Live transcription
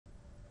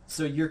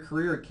So your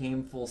career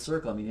came full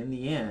circle. I mean, in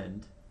the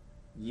end,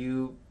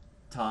 you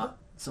taught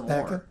some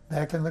more.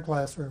 Back in the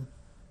classroom.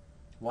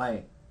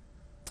 Why?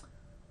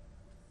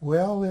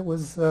 Well, it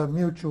was a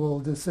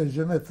mutual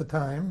decision at the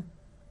time.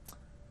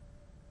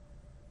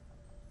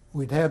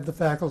 We'd had the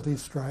faculty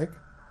strike.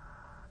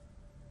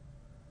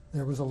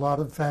 There was a lot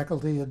of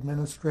faculty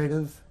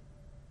administrative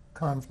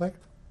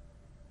conflict.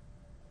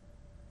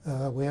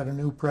 We had a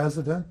new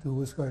president who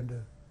was going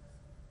to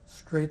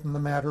straighten the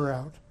matter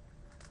out.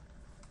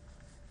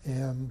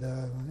 And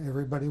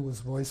everybody was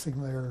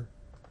voicing their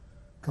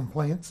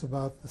complaints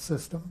about the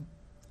system.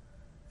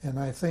 And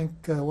I think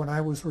when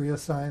I was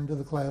reassigned to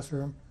the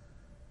classroom,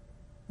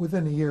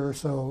 within a year or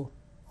so,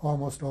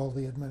 almost all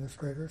the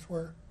administrators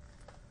were,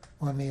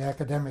 on the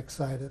academic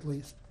side at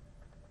least.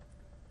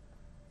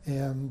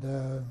 And,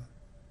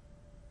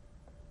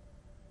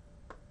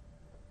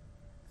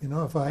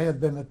 if I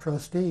had been a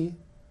trustee,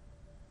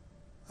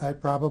 I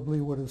probably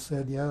would have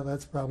said, yeah,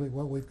 that's probably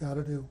what we've got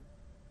to do.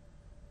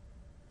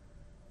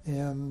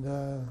 And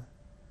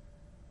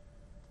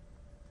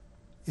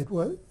it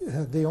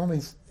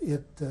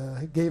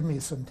gave me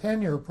some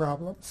tenure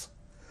problems.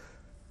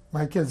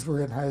 My kids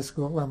were in high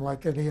school. I'm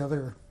like any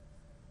other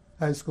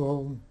high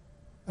school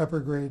upper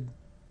grade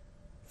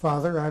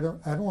father. I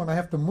don't want to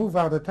have to move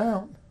out of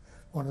town.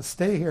 I want to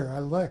stay here. I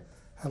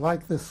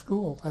like this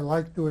school. I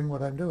like doing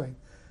what I'm doing,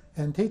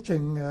 and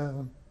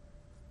teaching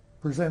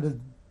presented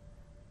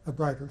a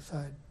brighter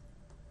side.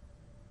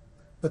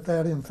 But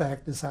that, in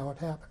fact, is how it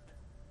happened.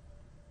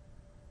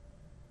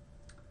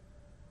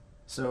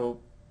 So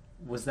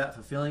was that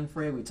fulfilling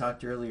for you? We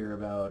talked earlier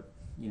about,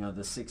 the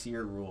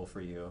 6-year rule for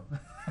you.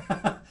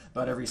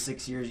 About every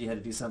 6 years you had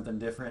to do something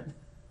different.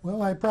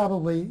 Well, I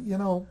probably,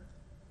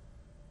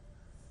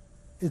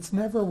 it's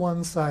never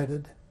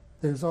one-sided.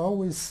 There's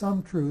always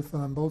some truth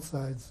on both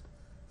sides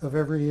of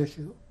every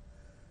issue.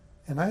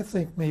 And I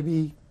think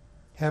maybe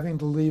having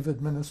to leave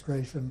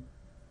administration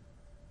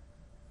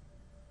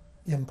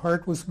in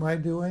part was my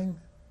doing,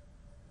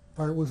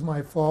 part was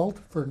my fault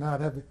for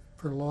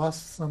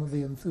lost some of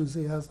the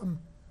enthusiasm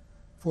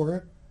for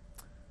it,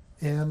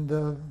 and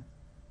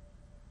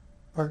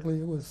partly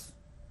it was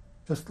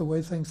just the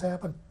way things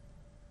happen.